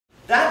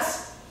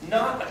that's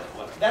not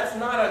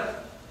a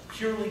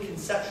purely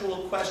conceptual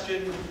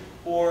question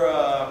or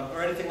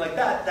anything like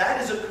that.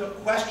 That is a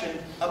question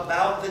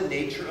about the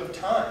nature of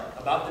time,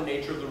 about the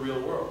nature of the real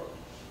world.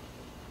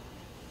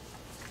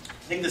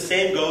 I think the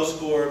same goes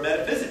for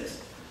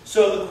metaphysics.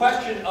 So the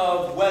question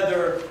of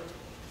whether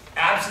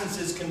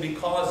absences can be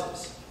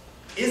causes,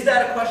 is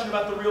that a question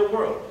about the real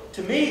world?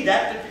 To me,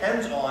 that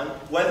depends on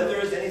whether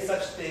there is any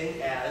such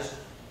thing as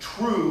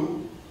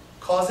true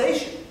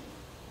causation.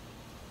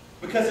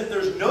 Because if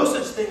there's no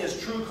such thing as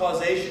true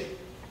causation,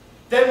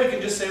 then we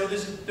can just say, well,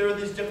 there are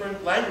these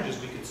different languages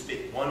we can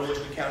speak, one in which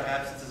we count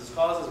absences as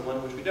causes and one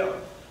in which we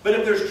don't. But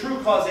if there's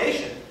true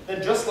causation,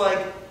 then just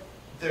like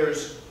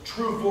there's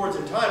true forwards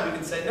in time, we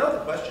can say, no,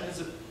 the question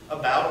is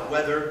about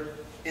whether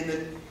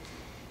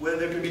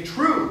there can be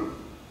true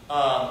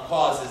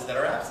causes that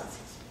are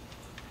absences.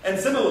 And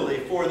similarly,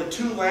 for the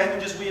two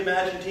languages we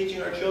imagine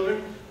teaching our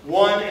children,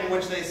 one in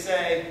which they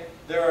say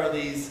there are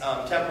these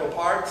temporal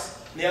parts,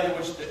 and the other in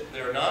which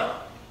there are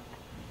not.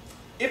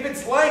 If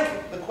it's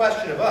like the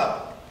question of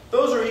up,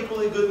 those are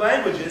equally good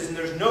languages, and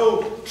there's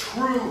no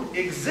true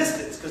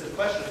existence, because the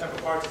question of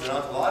temporal parts is an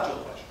ontological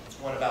question. It's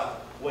one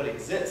about what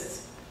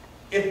exists.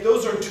 If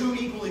those are two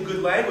equally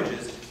good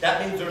languages,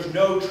 that means there's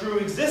no true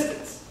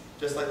existence,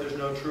 just like there's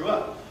no true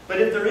up.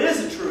 But if there is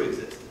a true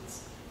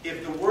existence,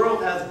 if the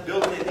world has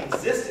built-in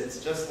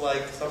existence, just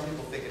like some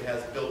people think it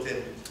has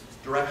built-in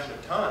direction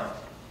of time,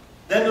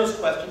 then those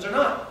questions are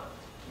not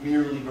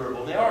merely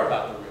verbal. They are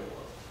about the real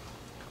world.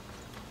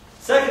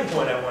 Second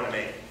point I want to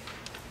make.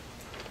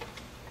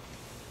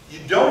 You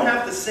don't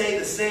have to say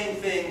the same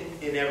thing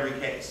in every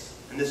case.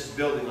 And this is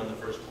building on the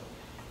first point.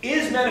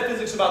 Is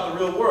metaphysics about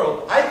the real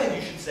world? I think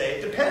you should say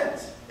it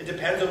depends. It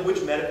depends on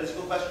which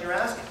metaphysical question you're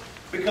asking.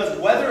 Because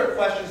whether a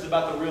question is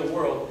about the real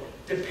world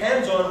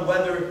depends on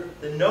whether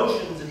the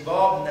notions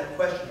involved in that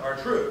question are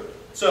true.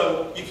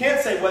 So you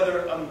can't say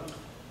whether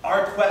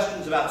are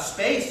questions about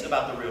space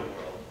about the real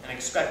world and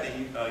expect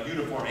a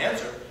uniform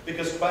answer,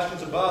 because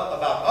questions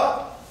about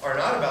up are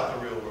not about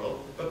the real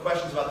world, but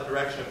questions about the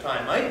direction of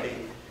time might be.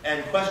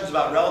 And questions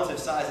about relative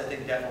size, I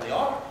think, definitely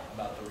are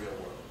about the real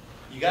world.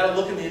 You got to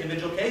look in the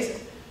individual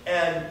cases.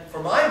 And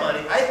for my money,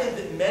 I think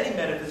that many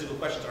metaphysical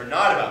questions are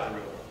not about the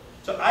real world.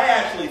 So I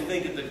actually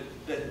think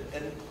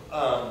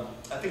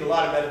I think a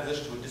lot of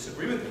metaphysicians would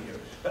disagree with me here,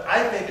 but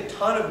I think a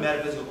ton of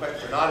metaphysical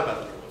questions are not about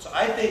the real world. So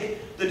I think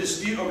the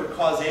dispute over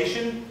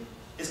causation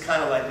is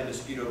kind of like the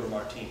dispute over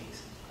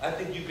martinis. I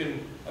think you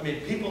can,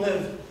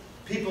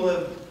 people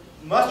have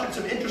mustered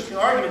some interesting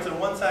arguments on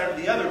one side or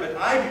the other, but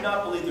I do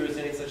not believe there is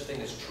any such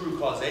thing as true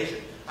causation.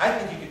 I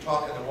think you could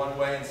talk in the one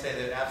way and say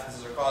that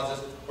absences are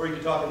causes, or you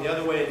could talk in the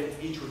other way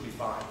and each would be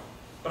fine.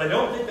 But I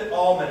don't think that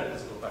all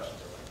metaphysical questions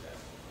are like that.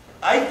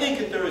 I think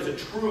that there is a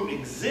true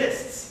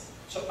exists.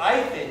 So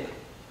I think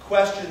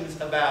questions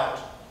about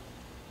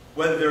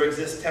whether there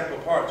exist temporal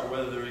parts or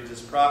whether there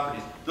exist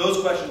properties,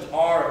 those questions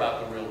are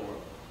about the real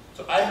world.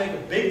 So I make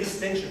a big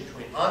distinction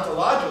between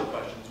ontological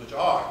questions, which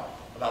are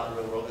about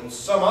the real world, and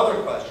some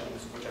other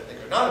questions, which I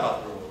think are not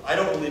about the real world. I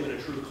don't believe in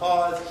a true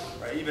cause,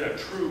 or even a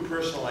true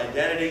personal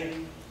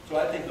identity. So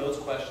I think those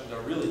questions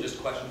are really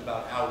just questions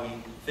about how we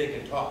think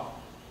and talk.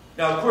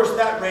 Now, of course,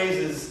 that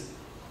raises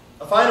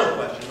a final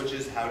question, which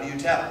is, how do you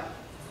tell?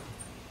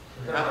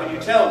 How can you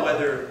tell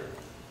whether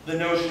the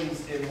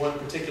notions in one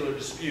particular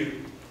dispute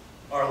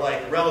are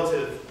like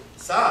relative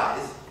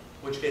size,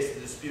 in which case the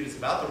dispute is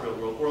about the real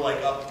world, or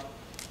like up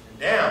and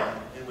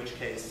down, in which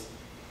case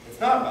it's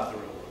not about the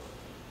real world?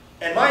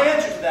 And my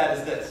answer to that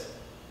is this.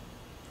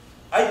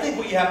 I think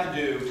what you have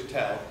to do to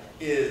tell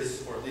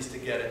is, or at least to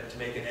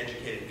make an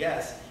educated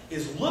guess,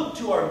 is look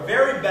to our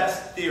very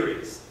best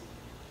theories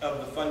of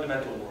the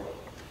fundamental world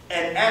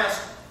and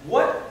ask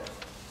what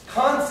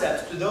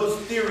concepts can those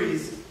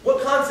theories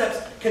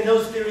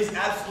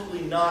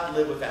absolutely not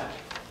live without?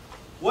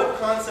 What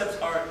concepts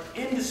are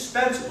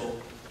indispensable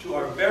to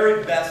our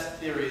very best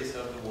theories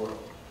of the world?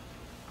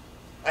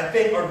 I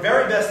think our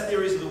very best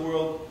theories of the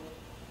world,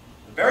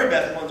 the very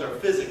best ones are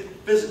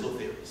physical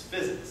theories,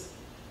 physics.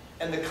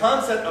 And the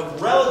concept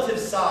of relative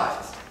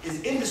size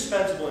is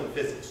indispensable in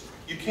physics.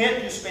 You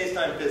can't do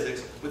space-time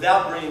physics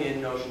without bringing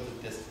in notions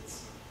of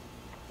distance.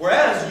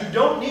 Whereas you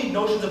don't need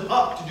notions of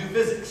up to do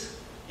physics.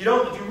 If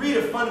you read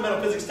a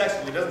fundamental physics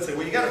textbook, it doesn't say,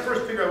 well, you got to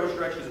first figure out which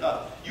direction is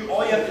up.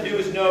 All you have to do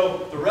is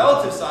know the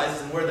relative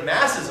sizes and where the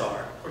masses are.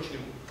 Of course, you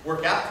can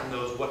work out from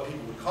those what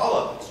people would call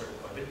up at a certain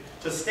point.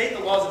 But to state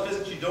the laws of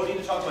physics, you don't need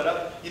to talk about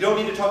up. You don't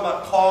need to talk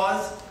about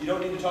cause. You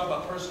don't need to talk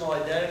about personal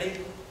identity.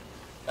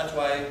 That's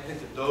why I think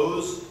that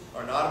those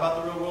are not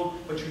about the real world.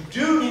 But you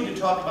do need to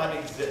talk about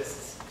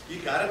exists.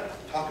 You've got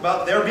to talk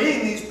about there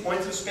being these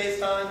points of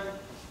space-time,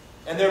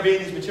 and there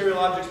being these material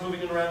objects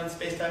moving around in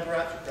space-time,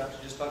 perhaps. Perhaps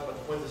you just talk about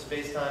the points of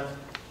space-time.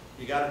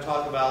 You've got to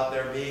talk about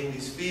there being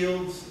these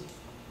fields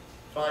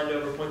defined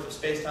over points of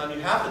space-time.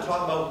 You have to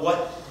talk about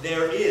what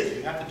there is.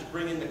 You have to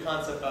bring in the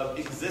concept of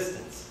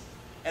existence.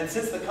 And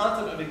since the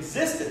concept of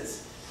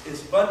existence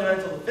is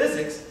fundamental to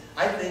physics,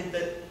 I think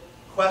that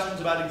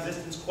questions about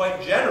existence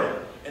quite generally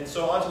And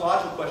so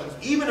ontological questions,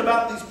 even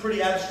about these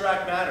pretty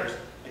abstract matters,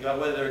 like about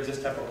whether there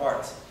exist temporal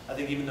parts, I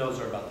think even those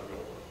are about the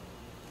real world.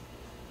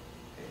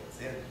 Okay, that's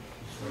the end.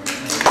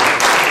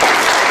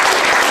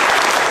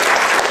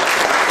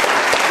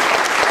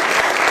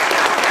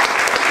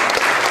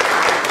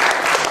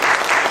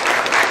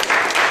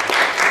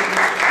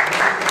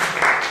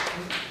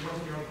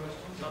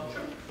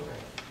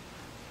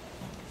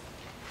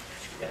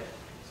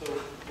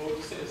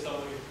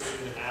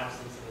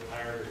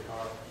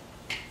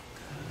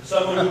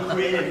 Someone who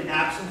created an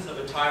absence of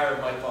a tire of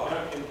my car.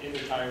 In the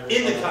tire.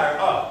 In the tire.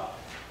 Oh.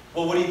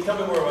 Well, what do you tell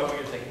me more about what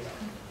you're thinking about?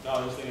 No,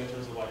 I'm just thinking in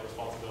terms of like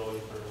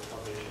responsibility for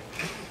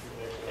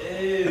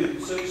Ew.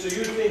 causation. So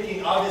you're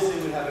thinking obviously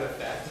it would have an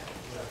effect.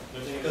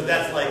 Yeah. Because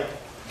that's like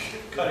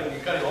cutting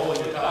a hole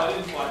in your tire. I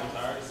didn't flatten the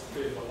tire, just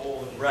created a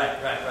hole in your Right.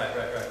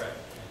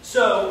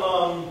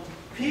 So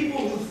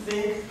people who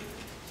think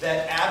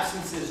that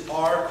absences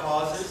are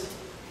causes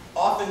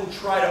often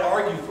try to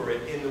argue for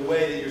it in the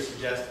way that you're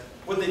suggesting.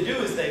 What they do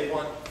is they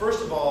want,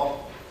 first of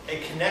all, a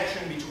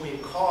connection between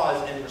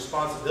cause and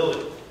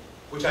responsibility,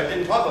 which I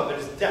didn't talk about, but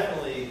it's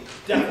definitely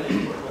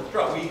important to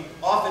draw. We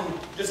often,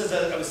 just as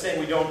I was saying,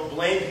 we don't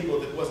blame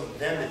people if it wasn't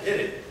them that did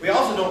it. We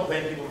also don't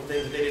blame people for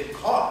things that they didn't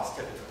cause,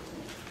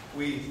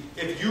 typically.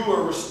 If you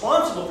are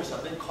responsible for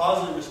something,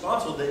 causally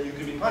responsible, then you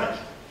can be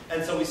punished.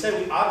 And so we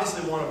say we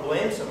obviously want to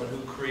blame someone who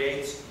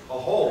creates a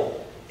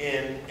hole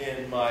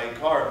in my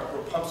car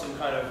or pumps some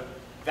kind of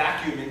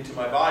vacuum into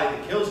my body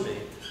that kills me.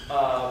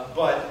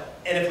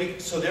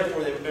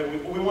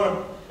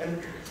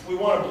 We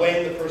want to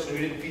blame the person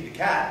who didn't feed the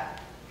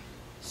cat.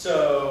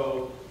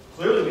 So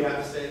clearly we have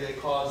to say they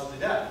caused the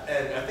death.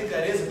 And I think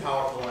that is a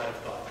powerful line of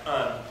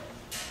thought.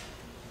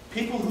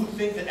 People who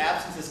think that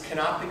absences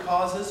cannot be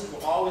causes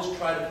will always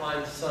try to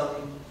find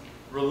some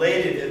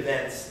related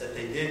events that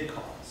they did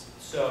cause.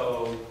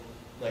 So,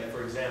 like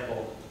for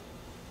example,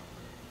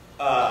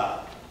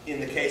 in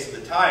the case of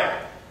the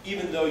tire,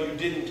 even though you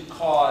didn't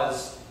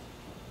cause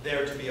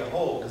there to be a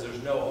hole, because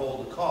there's no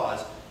hole to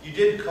cause, you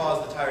did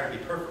cause the tire to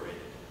be perforated.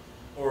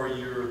 Or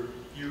you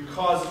were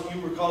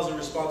causally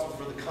responsible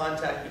for the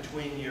contact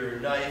between your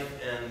knife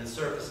and the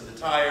surface of the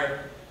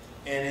tire.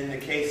 And in the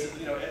case of,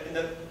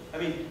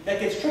 that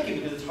gets tricky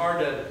because it's hard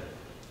to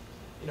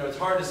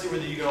see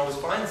whether you can always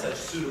find such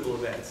suitable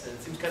events. And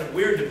it seems kind of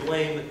weird to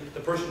blame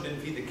the person who didn't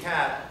feed the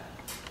cat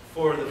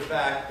for the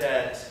fact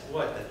that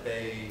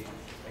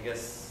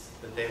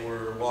they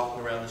were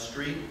walking around the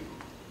street.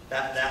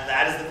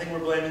 That is the thing we're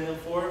blaming them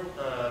for,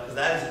 because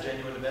that is a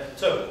genuine event.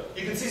 So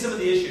you can see some of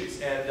the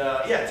issues, and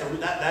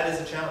that is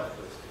a challenge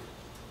for us.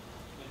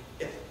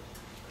 Yeah.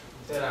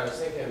 Ted, I was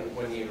thinking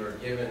when you were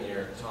giving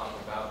your talk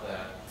about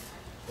that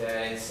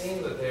it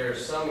seems that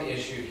there's some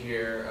issue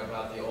here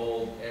about the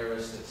old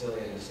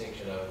Aristotelian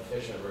distinction of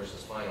efficient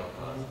versus final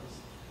causes.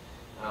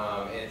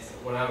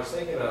 When I was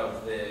thinking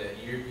of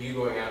you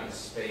going out into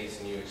space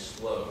and you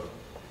explode,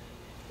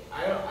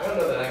 I don't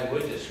know that I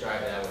would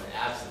describe that with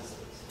absences.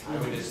 I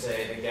would just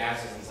say the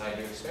gases inside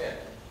you expand,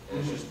 and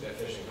it's just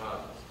efficient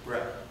causes.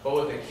 Right. But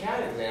with the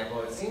cat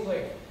example, it seems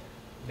like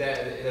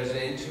that there's an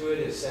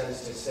intuitive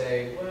sense to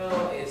say,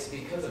 well, it's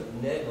because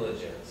of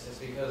negligence. It's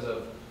because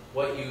of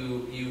what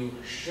you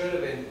should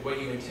have been,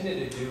 what you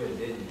intended to do and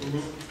didn't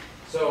do.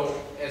 So,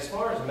 as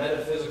far as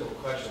metaphysical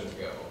questions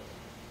go,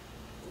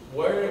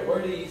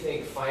 where do you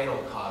think final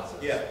causes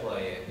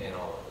play in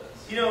all of this?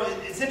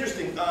 It's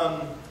interesting.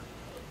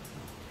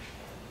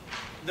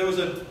 There was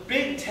a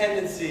big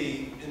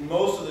tendency in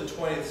most of the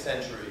 20th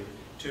century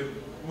to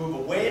move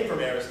away from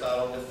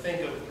Aristotle and to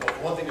think of, well,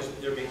 for one thing,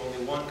 there being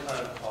only one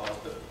kind of cause,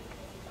 but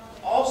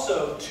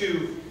also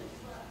to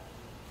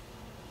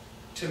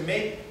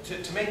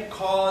make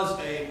cause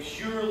a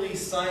purely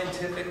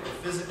scientific or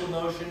physical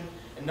notion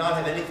and not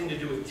have anything to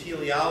do with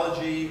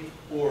teleology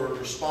or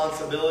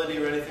responsibility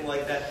or anything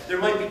like that. There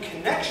might be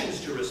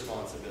connections to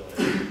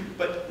responsibility,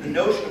 but the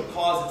notion of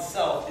cause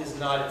itself is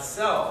not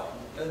itself.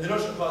 The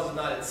notion of cause is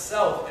not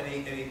itself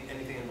anything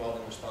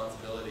involving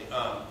responsibility.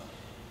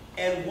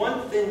 And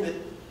one thing that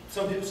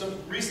some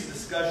recent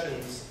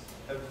discussions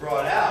have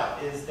brought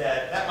out is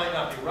that might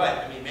not be right.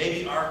 I mean,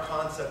 maybe our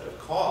concept of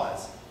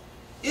cause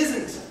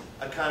isn't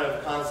a kind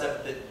of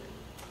concept that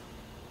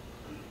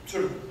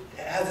sort of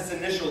has its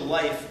initial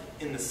life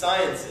in the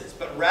sciences,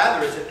 but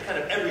rather it's a kind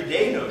of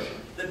everyday notion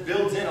that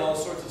builds in all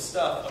sorts of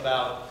stuff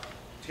about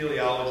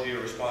teleology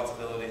or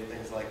responsibility and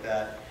things like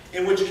that.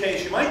 In which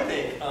case, you might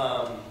think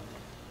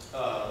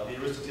the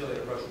Aristotelian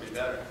approach would be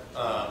better.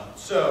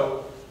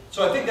 So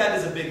I think that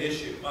is a big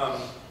issue.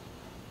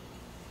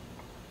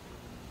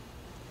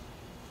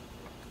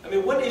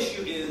 One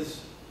issue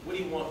is, what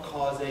do you want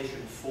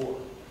causation for?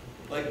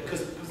 Like,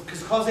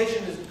 because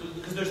causation is,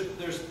 because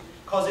there's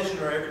causation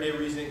in our everyday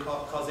reasoning,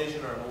 causation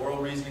in our moral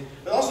reasoning,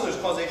 but also there's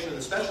causation in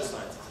the special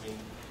sciences.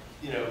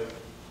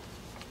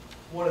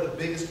 One of the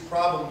biggest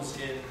problems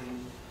in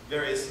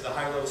the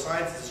higher level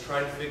sciences is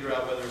trying to figure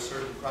out whether a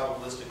certain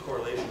probabilistic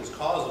correlation is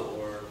causal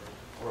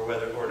or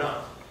whether or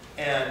not.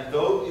 And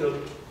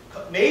though,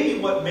 maybe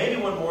one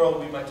moral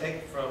we might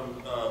take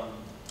from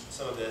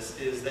some of this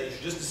is that you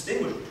should just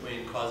distinguish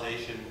between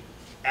causation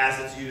as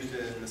it's used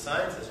in the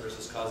sciences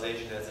versus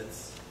causation as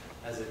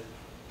it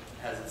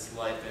has its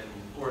life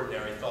in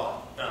ordinary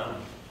thought.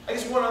 I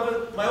guess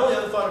my only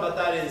other thought about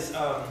that is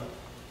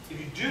if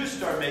you do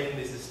start making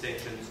these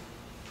distinctions,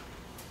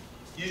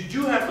 you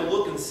do have to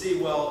look and see,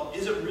 well,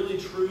 is it really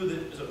true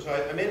that, so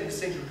I made a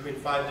distinction between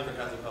 5 different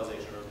kinds of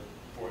causation, or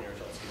 4 here,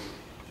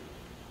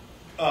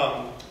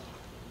 so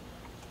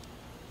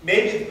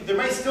maybe there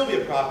might still be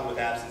a problem with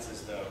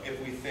absences, though, if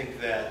we think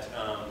that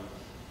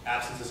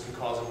absences can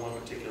cause in one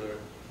particular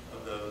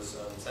of those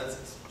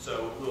senses.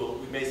 So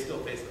we may still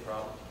face the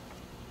problem.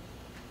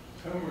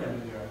 Somewhere in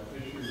the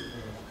issue of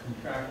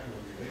contractual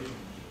relationships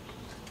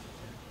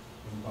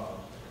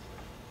involved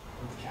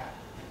with cat.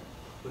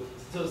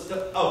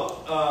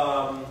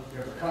 You You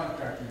have a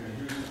contract and you're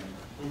using it.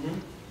 Mm-hmm.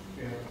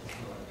 You have to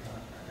fill out a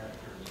contract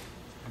after.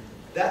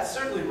 That's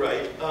certainly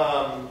right.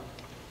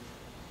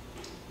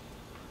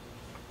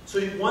 So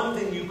one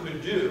thing you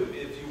could do,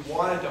 if you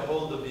wanted to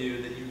hold the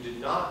view that you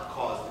did not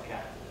cause the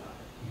cat to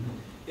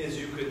die, is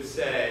you could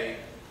say,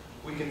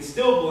 we can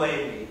still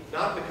blame me,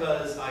 not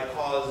because I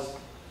caused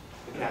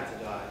the cat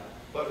to die,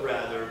 but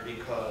rather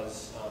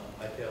because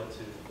I failed to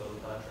fulfill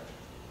the contract.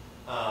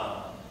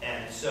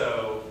 And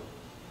so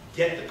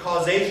get the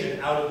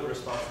causation out of the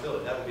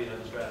responsibility. That would be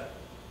another strategy.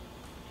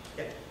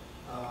 Yeah.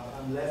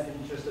 I'm less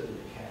interested in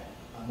the cat.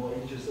 I'm more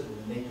interested in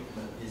the nature of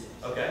metaphysics.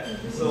 Okay.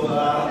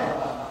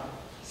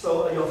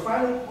 So your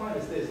final point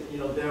is this: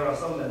 there are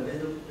some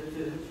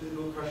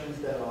metaphysical questions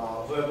that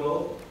are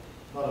verbal,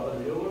 not about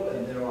the real world,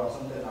 and there are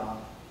some that are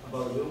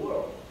about the real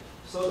world.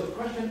 So the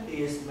question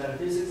is,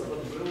 metaphysics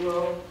about the real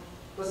world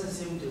doesn't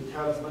seem to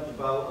tell us much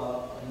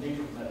about the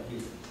nature of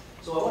metaphysics.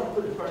 So I want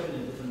to put the question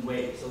in a different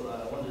way. So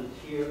I want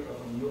to hear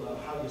from you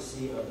how you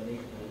see the nature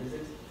of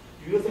metaphysics.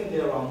 Do you think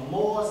there are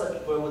more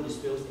such verbal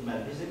disputes in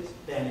metaphysics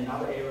than in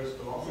other areas of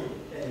philosophy?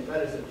 And if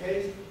that is the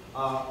case,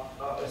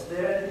 is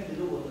there anything to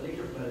do with the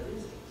nature of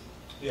metaphysics?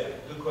 Yeah,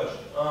 good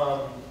question.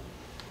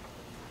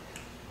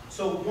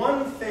 So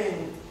one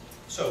thing,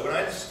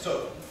 let's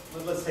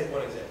take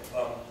one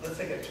example. Let's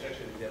take actually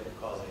an example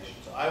of causation.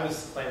 So I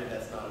was claiming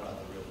that's not about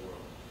the real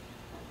world.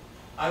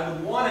 I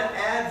would want to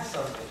add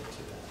something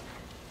to that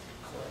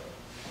claim.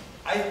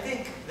 I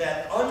think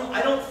that,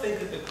 I don't think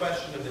that the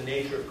question of the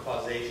nature of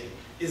causation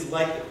is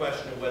like the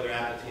question of whether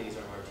Appletinis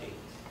are Martinis.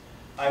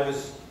 I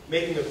was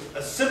making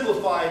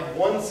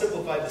one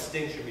simplified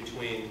distinction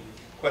between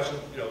questions,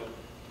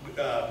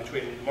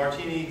 between the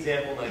Martini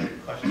example and a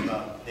question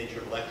about the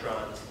nature of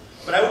electrons.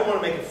 But I would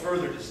want to make a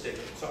further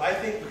distinction.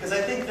 Because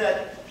I think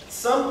that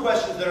some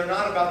questions that are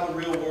not about the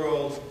real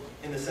world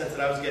in the sense that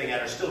I was getting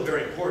at are still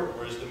very important,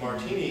 whereas the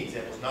Martini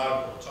example is not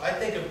important. So I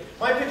think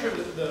my picture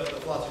of the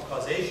philosophy of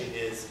causation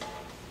is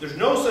there's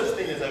no such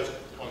thing as I was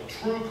calling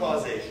true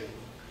causation.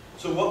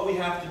 So what we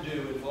have to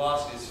do in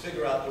philosophy is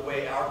figure out the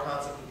way our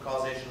concept of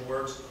causation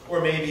works, or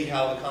maybe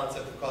how the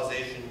concept of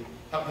causation,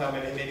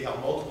 maybe how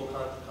multiple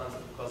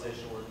concepts of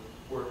causation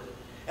work.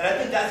 And I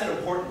think that's an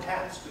important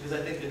task, because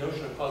I think the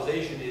notion of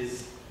causation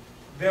is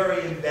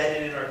very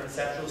embedded in our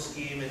conceptual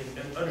scheme, and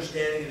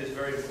understanding it is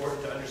very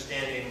important to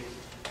understanding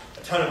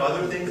a ton of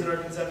other things in our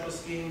conceptual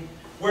scheme.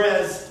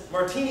 Whereas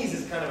Martini's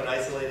is kind of an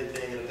isolated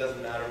thing, and it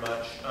doesn't matter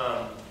much.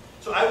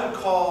 So I would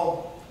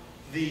call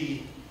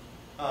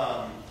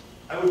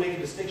I would make a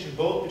distinction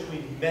both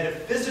between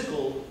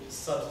metaphysical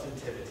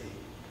substantivity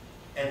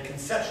and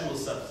conceptual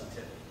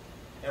substantivity.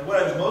 And what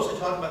I was mostly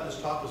talking about in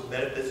this talk was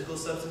metaphysical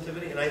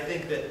substantivity, and I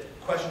think that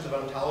questions of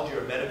ontology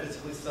are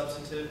metaphysically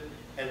substantive,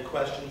 and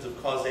questions of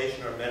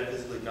causation are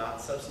metaphysically not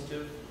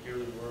substantive,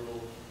 purely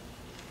verbal.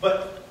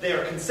 But they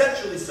are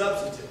conceptually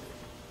substantive.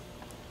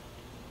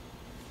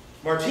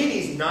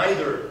 Martini's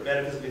neither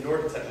metaphysically nor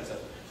conceptually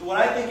substantive. So what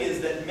I think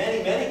is that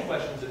many, many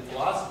questions in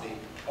philosophy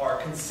are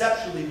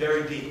conceptually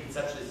very deep,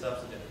 conceptually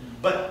substantive,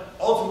 but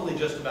ultimately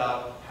just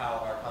about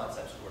how our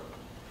concepts work.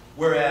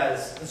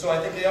 Whereas, and so I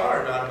think they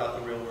are not about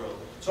the real world.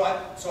 So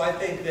I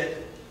think that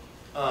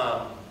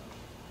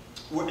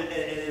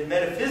in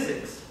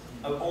metaphysics,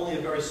 only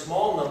a very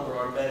small number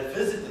are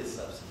metaphysically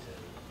substantive.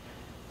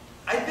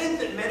 I think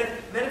that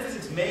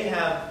metaphysics may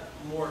have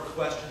more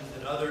questions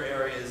than other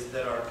areas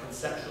that are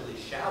conceptually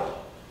shallow.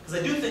 Because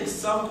I do think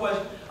some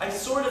questions, I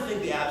sort of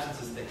think the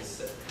absences thing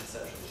is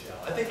conceptually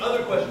shallow. I think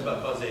other questions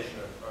about causation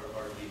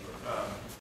are deeper.